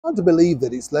Hard to believe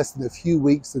that it's less than a few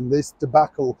weeks and this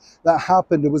debacle that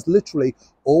happened. It was literally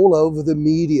all over the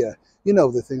media. You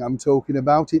know the thing I'm talking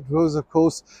about. It was, of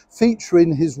course,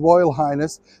 featuring His Royal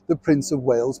Highness, the Prince of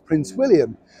Wales, Prince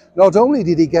William. Not only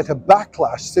did he get a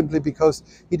backlash simply because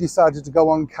he decided to go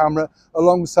on camera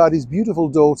alongside his beautiful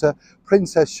daughter,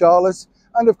 Princess Charlotte,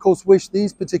 and of course wish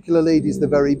these particular ladies the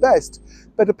very best,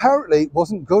 but apparently it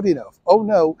wasn't good enough. Oh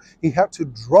no, he had to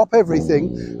drop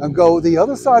everything and go the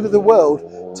other side of the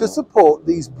world to support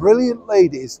these brilliant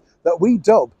ladies that we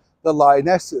dub the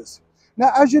Lionesses.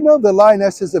 Now, as you know, the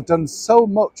Lionesses have done so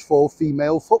much for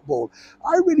female football.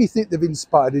 I really think they've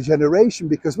inspired a generation,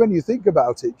 because when you think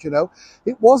about it,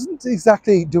 it wasn't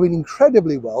exactly doing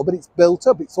incredibly well, but it's built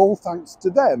up. It's all thanks to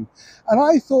them. And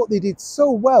I thought they did so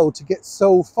well to get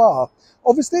so far.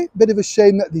 Obviously, a bit of a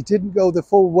shame that they didn't go the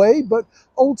full way, but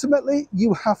ultimately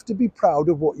you have to be proud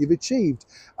of what you've achieved,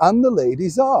 and the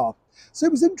ladies are. So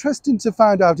it was interesting to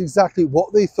find out exactly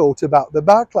what they thought about the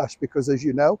backlash, because as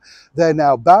you know, they're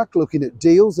now back looking at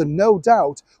deals, and no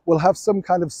doubt will have some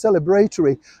kind of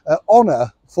celebratory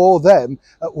honour for them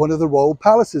at one of the royal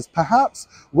palaces, perhaps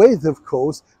with, of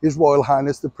course, His Royal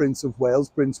Highness the Prince of Wales,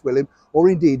 Prince William, or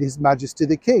indeed His Majesty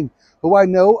the King, who I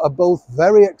know are both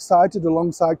very excited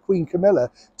alongside Queen Camilla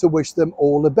to wish them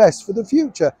all the best for the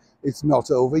future. It's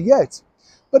not over yet.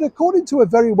 But according to a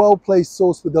very well-placed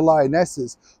source with the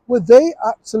Lionesses, were they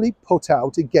actually put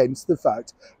out against the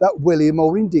fact that William,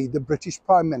 or indeed the British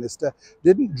Prime Minister,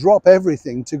 didn't drop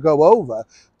everything to go over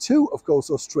to, of course,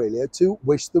 Australia to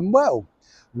wish them well?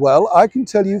 Well, I can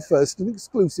tell you first, an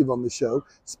exclusive on the show,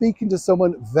 speaking to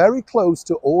someone very close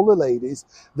to all the ladies,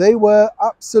 they were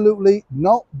absolutely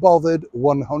not bothered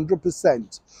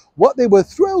 100%. What they were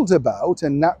thrilled about,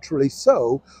 and naturally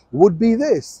so, would be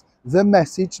this: the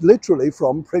message literally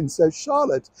from Princess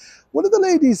Charlotte. One of the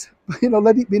ladies,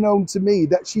 let it be known to me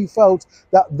that she felt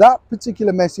that that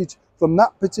particular message from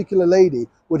that particular lady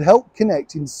would help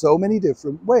connect in so many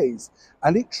different ways,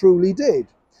 and it truly did.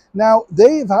 Now,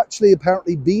 they've actually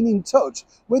apparently been in touch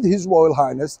with His Royal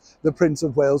Highness, the Prince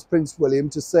of Wales, Prince William,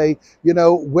 to say,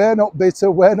 we're not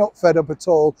bitter, we're not fed up at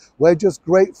all, we're just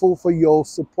grateful for your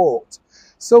support.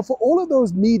 So for all of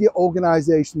those media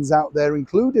organisations out there,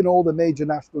 including all the major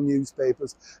national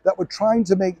newspapers that were trying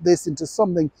to make this into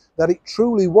something that it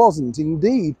truly wasn't,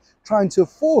 indeed trying to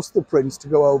force the Prince to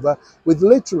go over with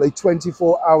literally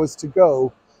 24 hours to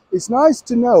go, it's nice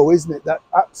to know, isn't it, that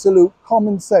absolute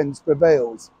common sense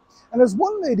prevails. And as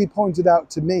one lady pointed out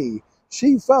to me,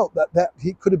 she felt that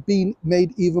it could have been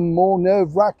made even more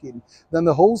nerve-wracking than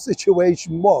the whole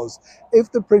situation was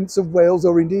if the Prince of Wales,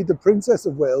 or indeed the Princess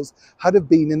of Wales, had have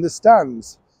been in the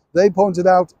stands. They pointed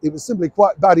out it was simply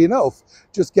quite bad enough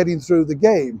just getting through the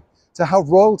game. To have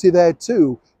royalty there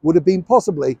too would have been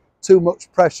possibly too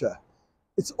much pressure.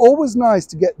 It's always nice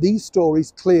to get these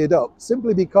stories cleared up,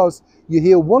 simply because you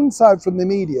hear one side from the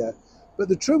media, but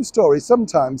the true story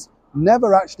sometimes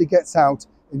never actually gets out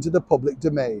into the public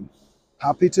domain.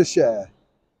 Happy to share.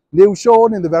 Neil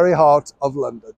Sean in the very heart of London.